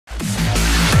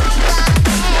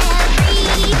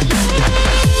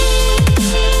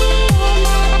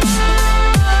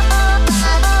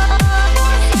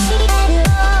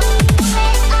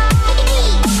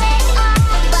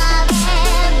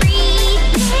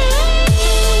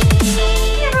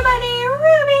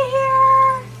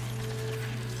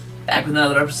back with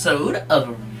another episode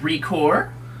of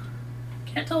Recore.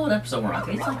 Can't tell what episode we're on. I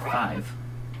think it's like 5.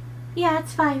 Yeah,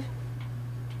 it's 5.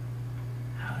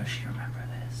 How does she remember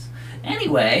this?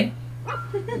 Anyway,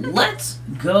 let's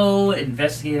go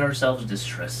investigate ourselves a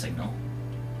distress signal.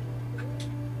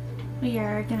 We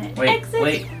are gonna exit.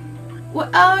 Wait.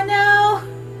 Oh no!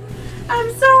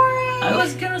 I'm sorry! I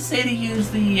was gonna say to use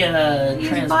the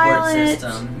transport Violet.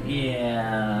 system.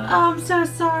 Yeah. Oh, I'm so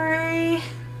sorry.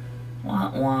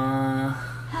 Wah wah.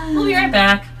 We'll be right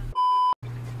back.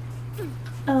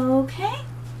 Okay.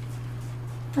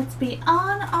 Let's be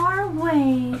on our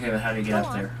way. Okay, but how do you get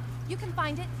up there? You can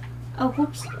find it. Oh,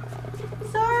 whoops.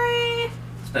 Sorry.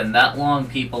 It's been that long,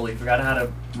 people. We forgot how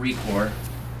to Recore.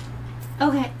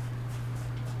 Okay.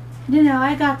 No,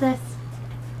 I got this.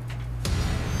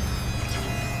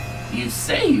 You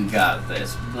say you got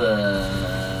this,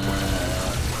 but...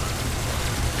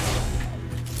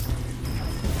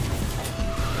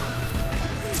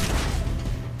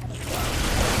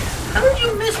 How did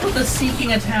you miss with the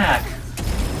seeking attack?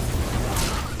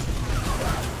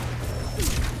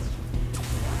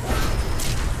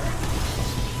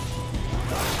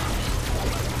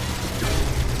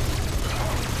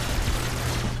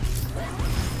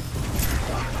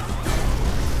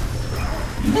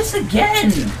 You miss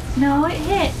again! No, it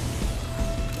hit.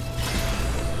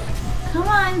 Come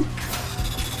on.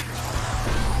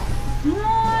 Come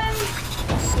on.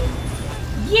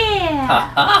 Yeah!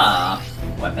 Haha!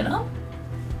 Weapon up?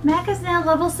 Mac is now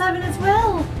level 7 as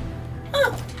well.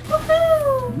 Huh.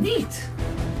 Woohoo! Neat!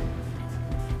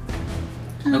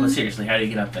 No, but seriously, how do you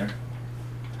get up there?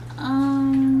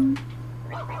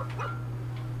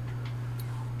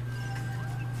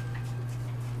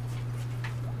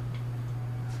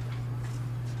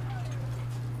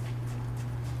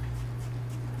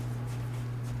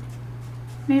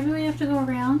 Maybe we have to go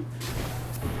around.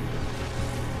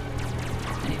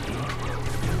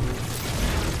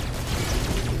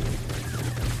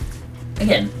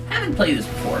 Again, haven't played this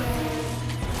before.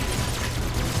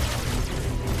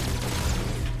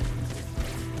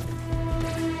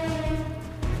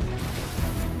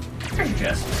 Treasure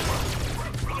chest.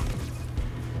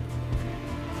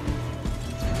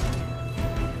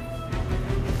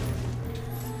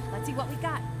 Let's see what we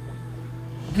got.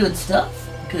 Good stuff.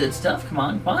 Good stuff. Come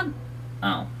on, come on.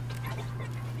 Oh.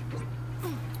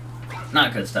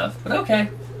 Not good stuff, but okay.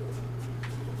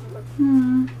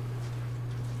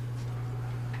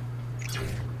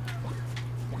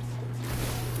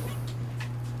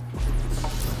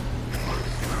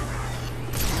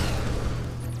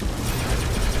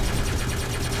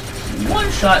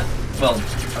 One shot. Well, I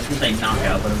was gonna say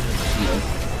knockout, but it was just a shield.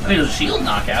 I mean, it was a shield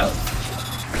knockout.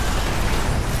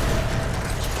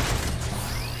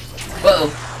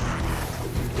 Whoa.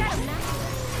 Get him, Mac.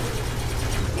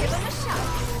 Give him a shot.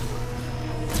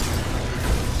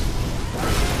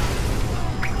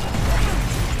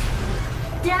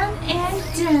 Done and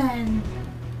done.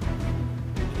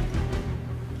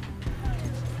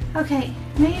 Okay,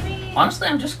 maybe... Honestly,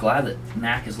 I'm just glad that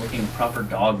Mac is looking proper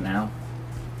dog now.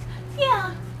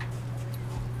 Yeah.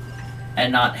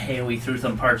 And not, hey, we threw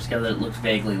some parts together that looks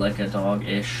vaguely like a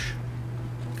dog-ish.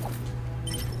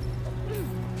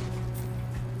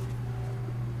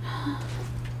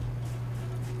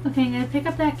 Okay, I'm gonna pick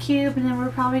up that cube and then we're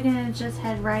probably gonna just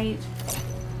head right.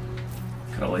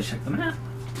 Could always check the map.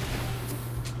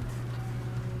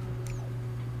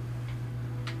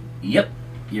 Yep,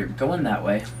 you're going that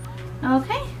way.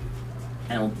 Okay.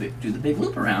 And we'll do the big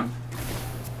loop around.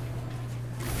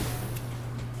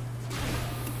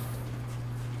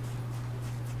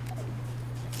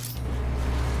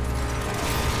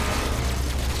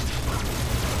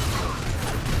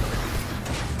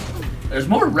 There's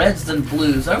more reds than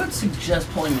blues. I would suggest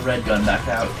pulling the red gun back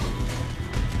out.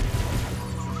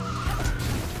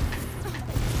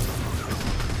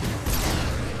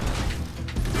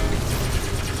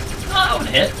 Oh, that would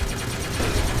hit.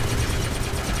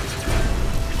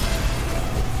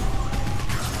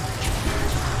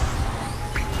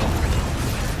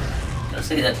 Gotta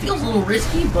say, that feels a little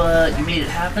risky, but you made it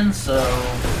happen, so...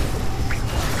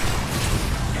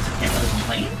 Guess I can't really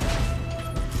complain.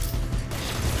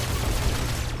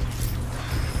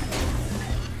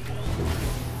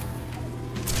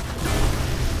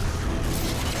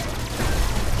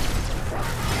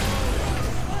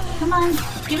 Come on,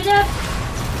 give it up.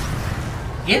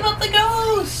 Give up the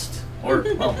ghost! Or,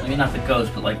 well, maybe not the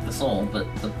ghost, but like the soul,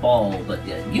 but the ball, but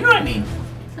yeah, you know what I mean.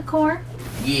 The core.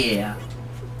 Yeah.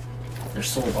 Their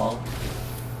soul ball.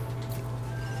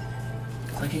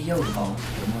 It's like a yoga ball,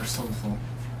 but more soulful.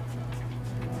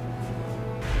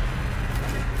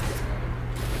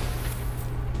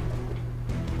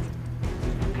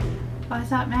 I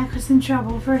thought Mac was in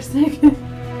trouble for a second.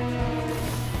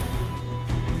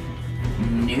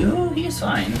 No, he's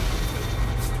fine.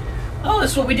 Oh,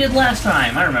 that's what we did last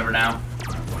time. I remember now.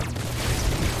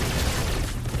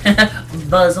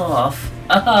 Buzz off.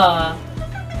 Aha!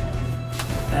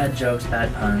 Bad jokes,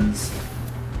 bad puns.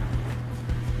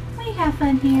 We have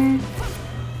fun here.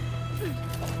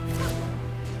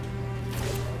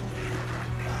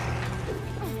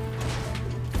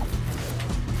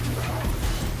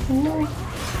 Ooh.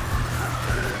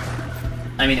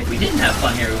 I mean, if we didn't have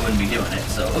fun here, we wouldn't be doing it,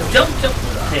 so... Oh, jump!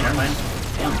 Okay, never mind.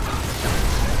 Damn.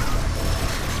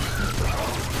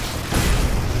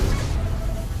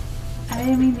 I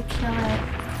didn't mean to kill it.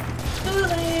 Too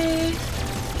late!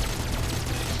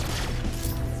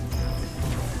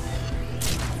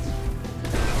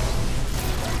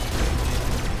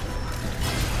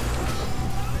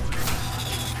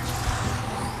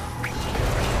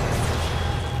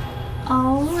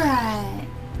 Alright.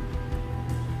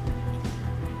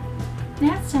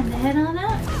 Now it's time to head on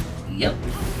up. Yep.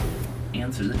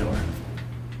 And through the door.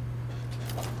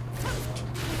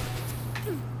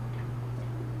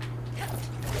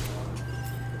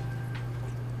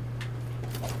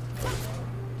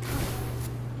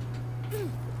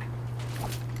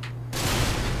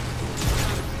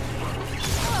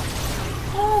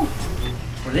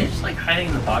 Oh! Were they just like hiding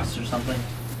in the box or something?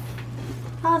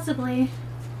 Possibly.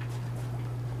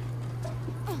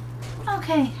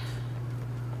 Okay.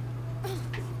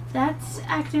 That's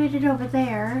activated over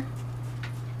there.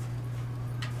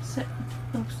 So,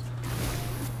 oops.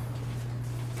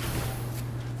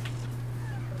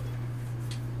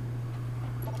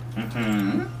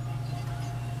 Mm-hmm.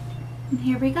 And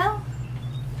here we go.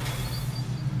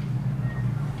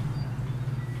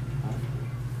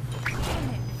 Damn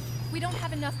it. We don't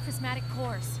have enough prismatic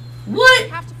cores. What? We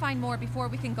have to find more before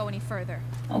we can go any further.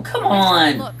 Oh, come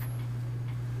on! Look.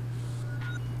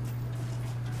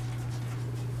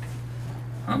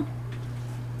 Huh?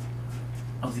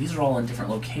 Oh, these are all in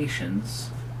different locations.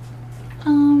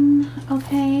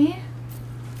 Okay.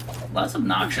 Well, that's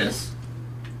obnoxious.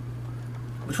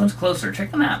 Which one's closer?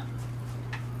 Check the map.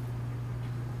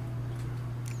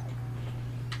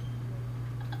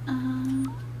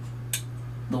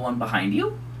 The one behind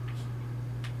you?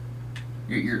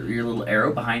 Your little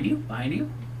arrow behind you? Behind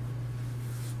you?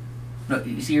 No,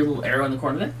 you see your little arrow in the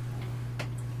corner there?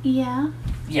 Yeah.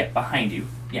 Yeah, behind you.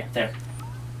 Yeah, there.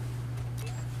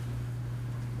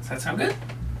 Does that sound good?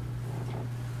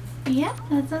 Yeah,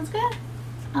 that sounds good.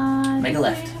 Make a do we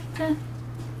left. have to-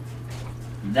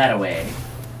 That away.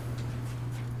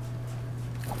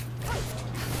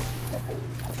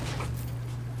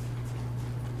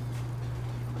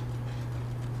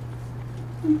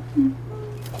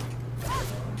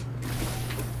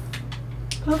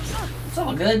 Oops. It's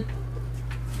all good.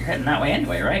 You're heading that way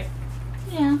anyway, right?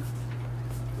 Yeah.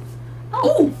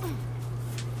 Oh!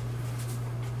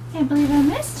 Can't believe I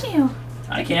missed you.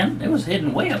 I can. It was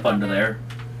hidden way up under there.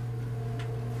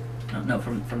 No,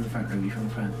 from the front, Ruby, from the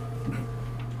front.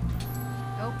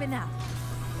 Open up.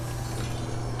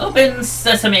 Open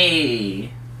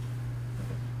sesame!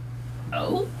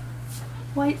 Oh?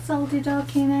 White salty dog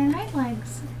canine hind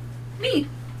legs. Neat.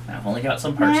 I've only got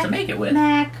some parts to make it with.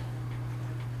 Mac.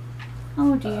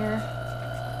 Oh dear.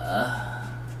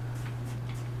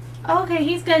 Okay,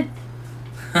 he's good.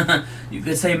 You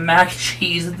could say mac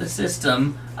cheese in the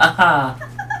system. Aha!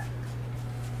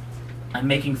 I'm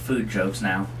making food jokes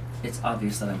now. It's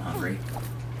obvious that I'm hungry.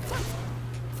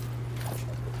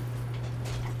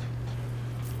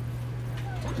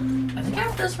 I think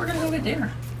after this we're gonna go get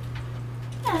dinner.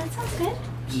 Yeah, that sounds good.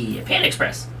 Yeah, Panda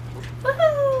Express.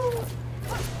 Woohoo!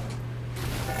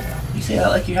 You say that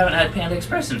like you haven't had Panda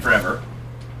Express in forever.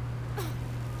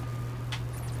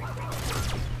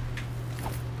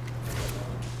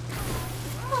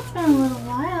 Well, it's been a little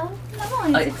while. I'm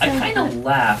always I excited kind of about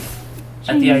laugh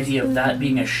at the Chinese idea of food. that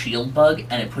being a shield bug,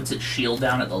 and it puts its shield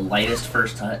down at the lightest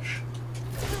first touch.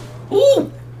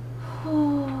 Ooh!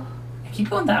 Oh, Keep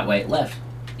going that way. Left.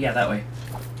 Yeah, that way.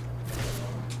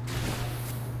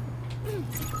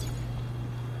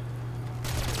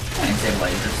 And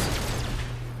stabilizers.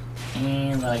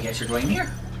 And I guess you're going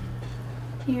here.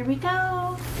 here we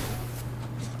go.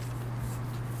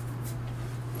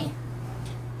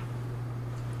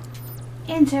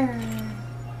 Enter.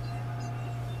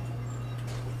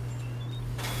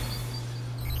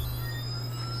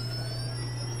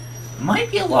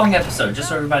 Might be a long episode, just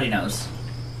so everybody knows.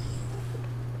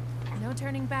 No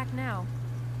turning back now.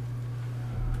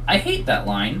 I hate that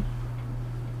line.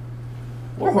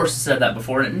 Warhorse has said that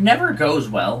before, and it never goes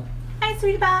well. Hi,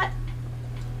 sweetie bot.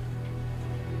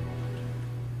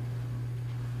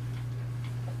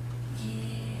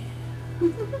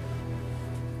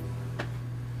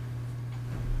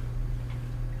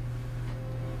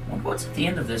 At the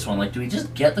end of this one, like, do we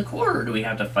just get the core, or do we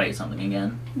have to fight something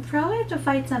again? We probably have to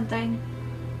fight something.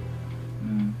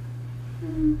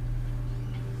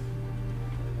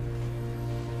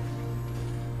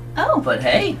 Oh! But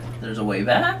hey, there's a way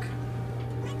back.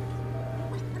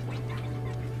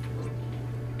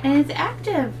 And it's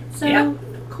active, so Yeah.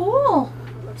 cool.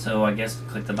 So I guess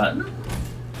click the button.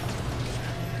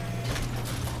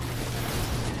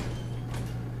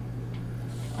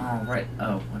 All right.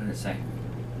 Oh, what did it say?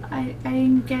 I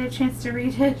didn't get a chance to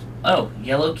read it. Oh,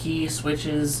 yellow key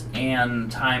switches and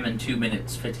time in 2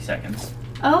 minutes 50 seconds.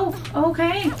 Oh,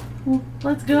 okay. Well,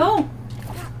 let's go.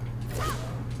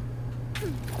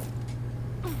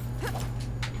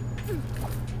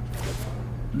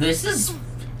 This is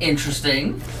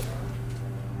interesting.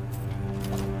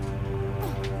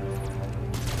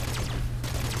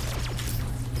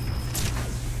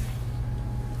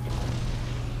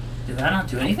 Did that not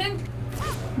do anything?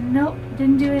 Nope,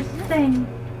 didn't do a thing.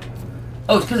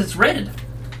 Oh, it's because it's red.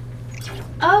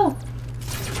 Oh!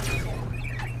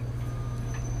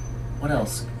 What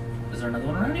else? Is there another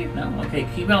one around here? No? Okay,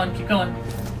 keep going, keep going.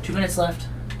 2 minutes left.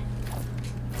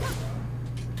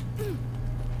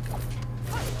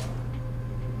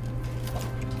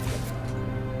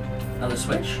 Another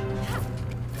switch.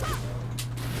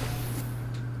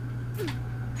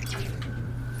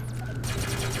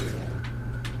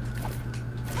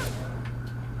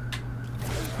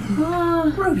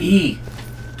 Ruby!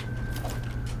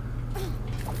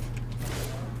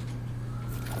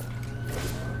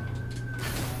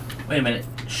 Wait a minute.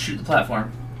 Shoot the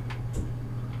platform.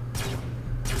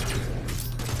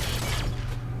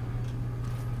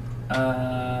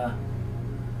 I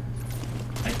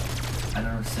don't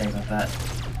know what to say about that.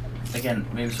 Again,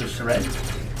 maybe switch to red.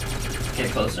 Get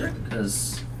closer,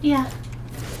 because... Yeah.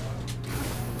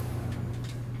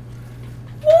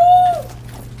 Woo!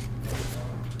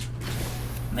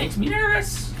 Makes me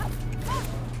nervous.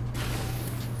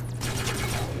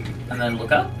 And then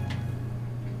look up.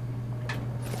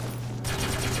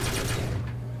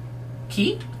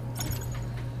 Key?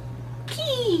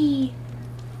 Key!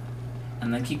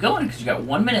 And then keep going, because you got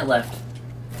 1 minute left.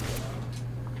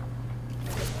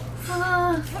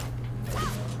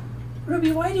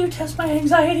 Ruby, why do you test my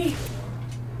anxiety?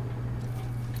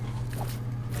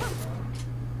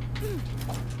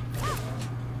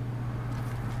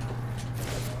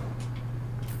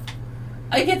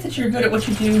 I get that you're good at what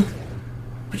you do,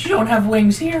 but you don't have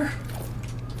wings here.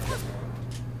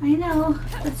 I know,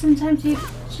 but sometimes you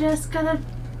just gotta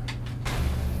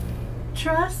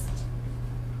trust.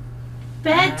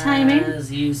 Bad timing. As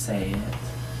you say it.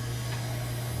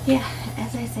 Yeah,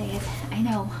 as I say it, I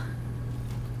know.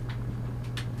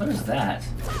 What is that?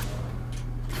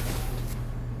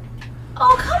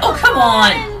 Oh, come on! Oh, come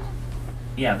on!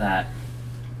 Yeah, that.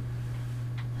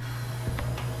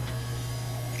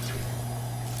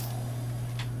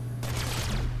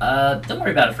 Don't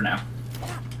worry about it for now.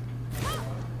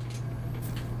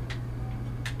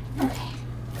 Okay.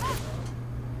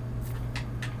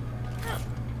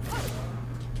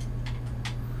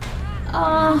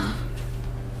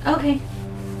 Okay.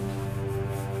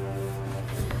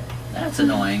 That's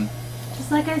annoying.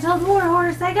 Just like I told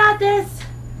Warhorse, I got this!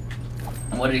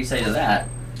 And what did he say to that?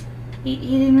 He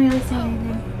didn't really say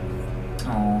anything.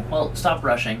 Oh, well, stop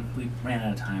rushing. We ran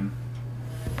out of time.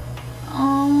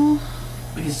 Oh.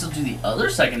 We can still do the other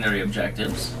secondary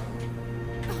objectives.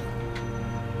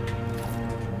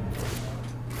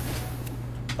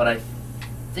 But I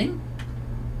think...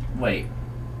 Wait.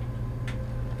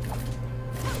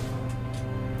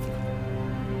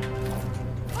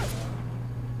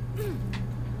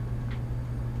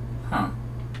 Huh.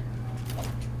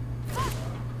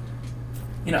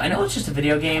 You know, I know it's just a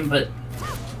video game, but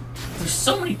there's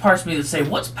so many parts of me that say,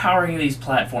 what's powering these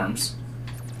platforms?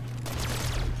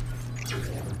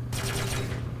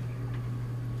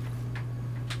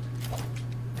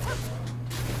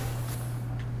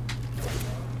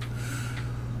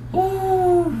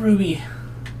 Ooh, Ruby.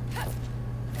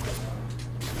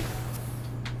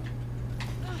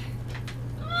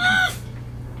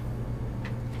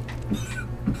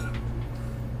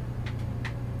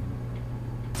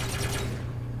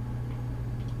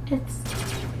 It's...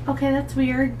 Okay, that's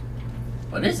weird.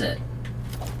 What is it?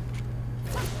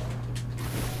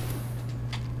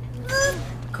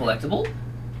 Collectible?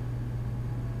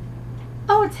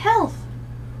 Oh, it's health!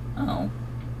 Oh.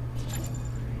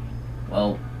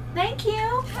 Well, Thank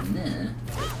you! nah.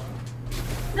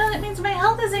 No, that means my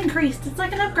health is increased. It's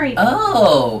like an upgrade.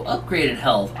 Oh, upgraded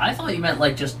health. I thought you meant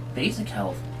like just basic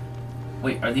health.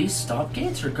 Wait, are these stop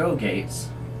gates or go gates?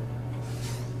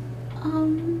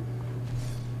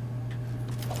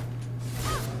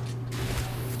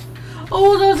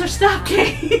 Oh, those are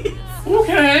stopgates.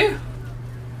 Okay.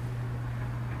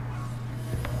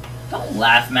 Don't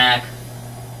laugh, Mac.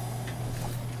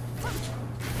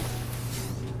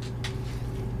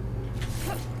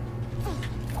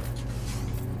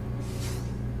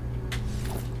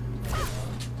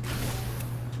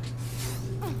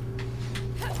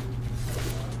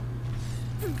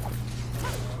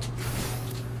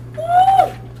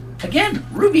 Woo! Again,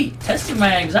 Ruby, testing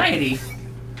my anxiety.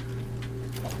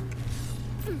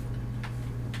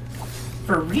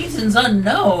 For reasons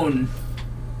unknown.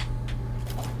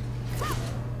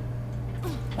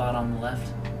 Spot on the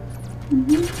left.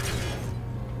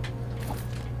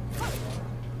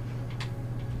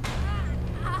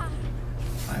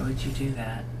 Why would you do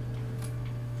that?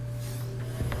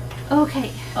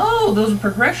 Okay. Oh, those are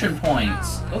progression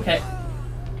points. Okay.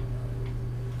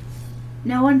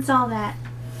 No one saw that.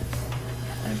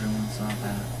 Everyone saw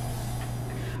that.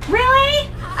 Really?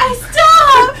 I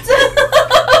stopped!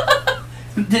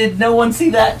 Did no one see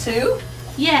that too?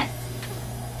 Yes.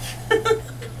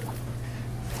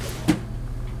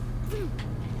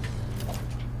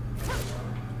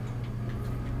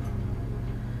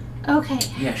 Okay.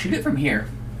 Yeah, shoot it from here.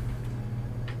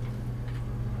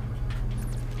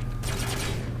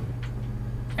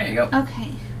 There you go.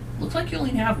 Okay. Looks like you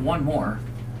only have one more.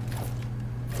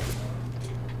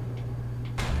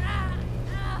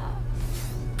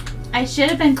 I should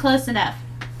have been close enough.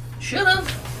 Should've.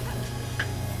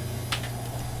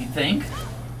 You think?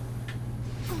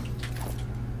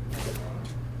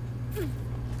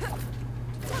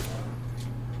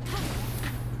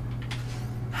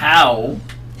 How?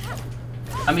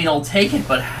 I mean, I'll take it,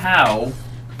 but how?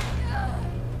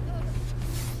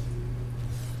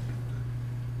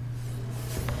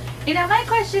 You know, my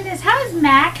question is, how is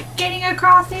Mac getting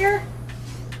across here?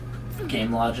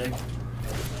 Game logic.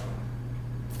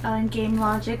 Oh, and game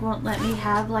logic won't let me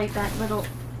have, like, that little,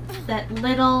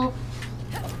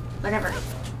 whatever.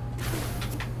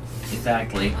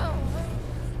 Exactly.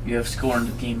 You have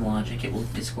scorned game logic. It will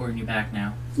be scoring you back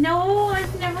now. No,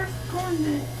 I've never scorned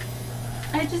it.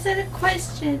 I just had a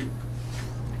question.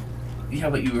 Yeah,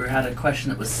 but you had a question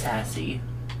that was sassy.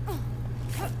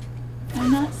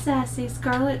 I'm not sassy.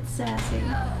 Scarlett's sassy.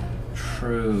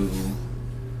 True.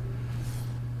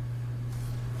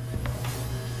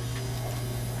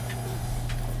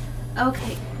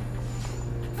 Okay.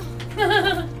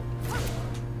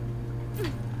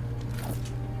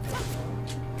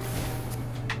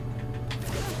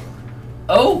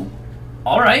 Oh!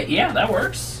 Alright, yeah, that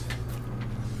works.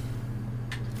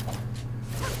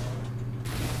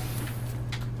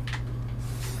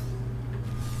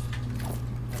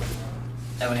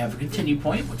 And we have a continue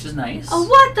point, which is nice. Oh,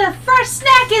 what the first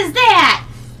snack is that?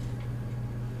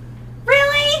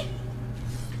 Really?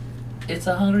 It's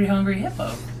a hungry, hungry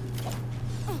hippo.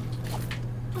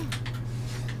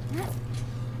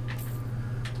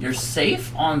 You're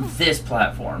safe on this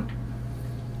platform.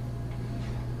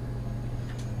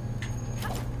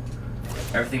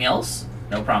 Everything else,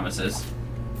 no promises.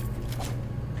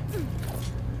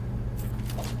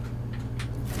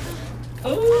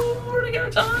 Oh, we're running out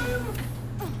of time.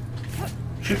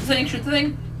 Shoot the thing, shoot the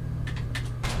thing.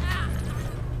 I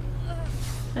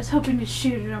was hoping to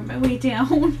shoot it on my way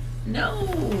down. No,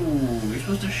 you're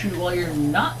supposed to shoot while you're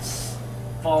not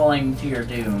falling to your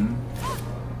doom.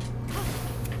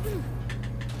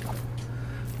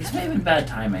 This may have been bad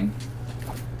timing.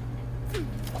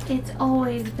 It's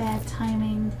always bad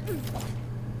timing.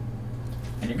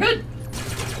 And you're good.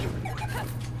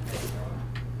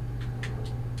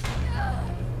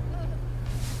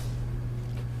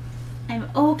 I'm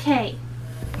okay.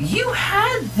 You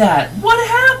had that! What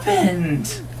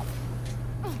happened?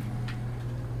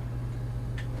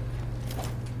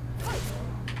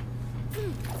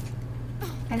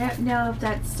 I don't know if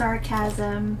that's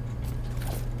sarcasm.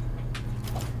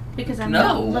 Because I'm No.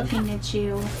 not looking at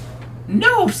you.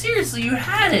 No, seriously, you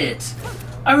had it!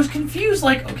 I was confused,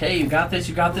 like, okay, you got this,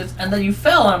 and then you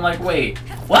fell, and I'm like, wait,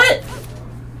 what?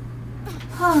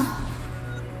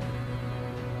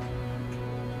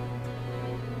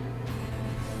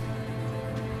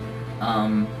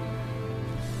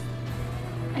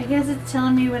 I guess it's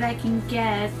telling me what I can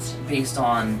get. Based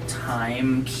on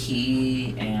time,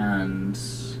 key, and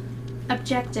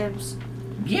Objectives.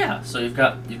 yeah, so you've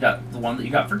got the one that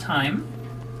you got for time,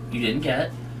 you didn't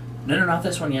get. No, not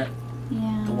this one yet.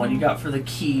 Yeah. The one you got for the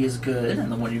key is good,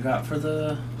 and the one you got for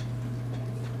the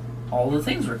all the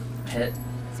things were hit.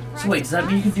 So wait, does that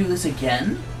mean you can do this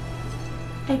again?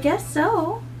 I guess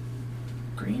so.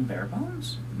 Green bare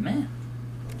bones? Meh.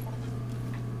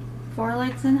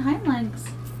 Forelegs and hind legs.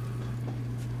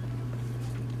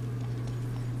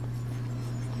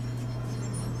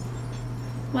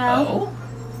 Well, Oh?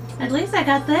 at least I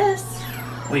got this.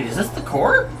 Wait, is this the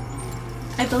core?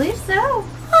 I believe so.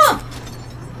 Huh.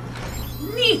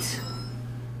 Neat.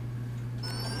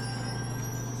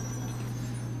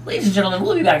 Ladies and gentlemen,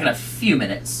 we'll be back in a few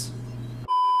minutes.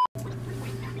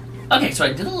 Okay, so I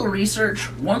did a little research.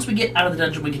 Once we get out of the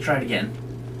dungeon, we can try it again.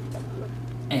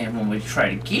 And when we try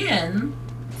it again...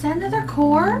 Is that another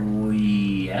core?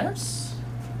 Yes?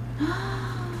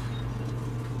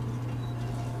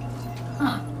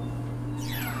 Huh.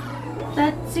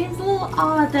 That seems a little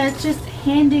odd that it's just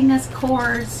handing us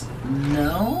cores.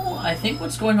 No, I think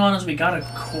what's going on is we got a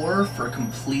core for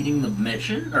completing the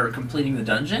mission, or completing the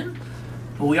dungeon,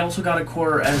 but we also got a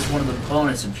core as one of the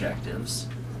bonus objectives.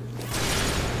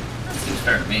 That seems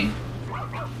fair to me.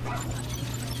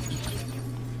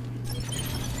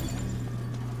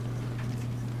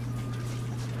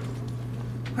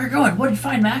 Where are you going? What did you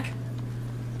find, Mac?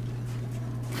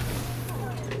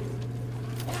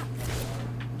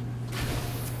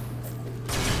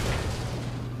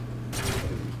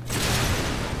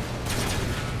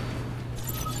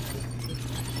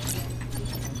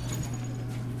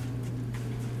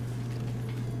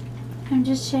 I'm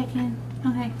just checking.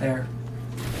 Okay. There.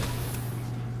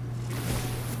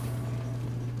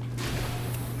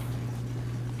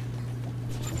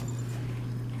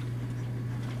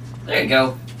 There you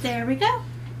go. There we go.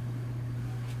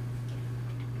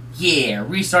 Yeah,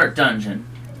 restart dungeon.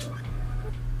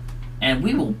 And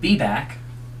we will be back.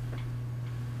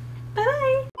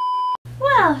 Bye-bye.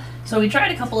 Well, So we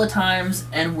tried a couple of times,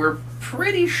 and we're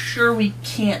pretty sure we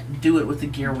can't do it with the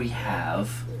gear we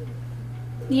have.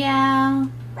 yeah.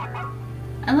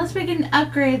 Unless we can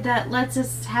upgrade that lets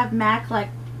us have Mac, like,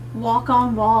 walk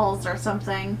on walls or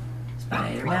something.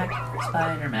 Spider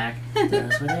Mac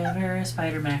does whatever a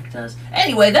Spider Mac does.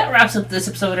 Anyway, that wraps up this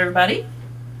episode, everybody.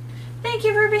 Thank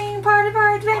you for being part of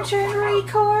our adventure in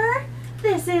Recore.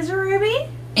 This is Ruby.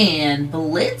 And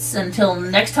Blitz, until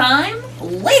next time,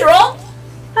 later all!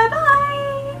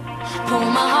 Bye-bye. Pull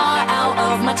my heart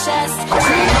out of my chest,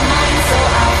 free my mind so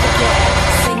I'll forget.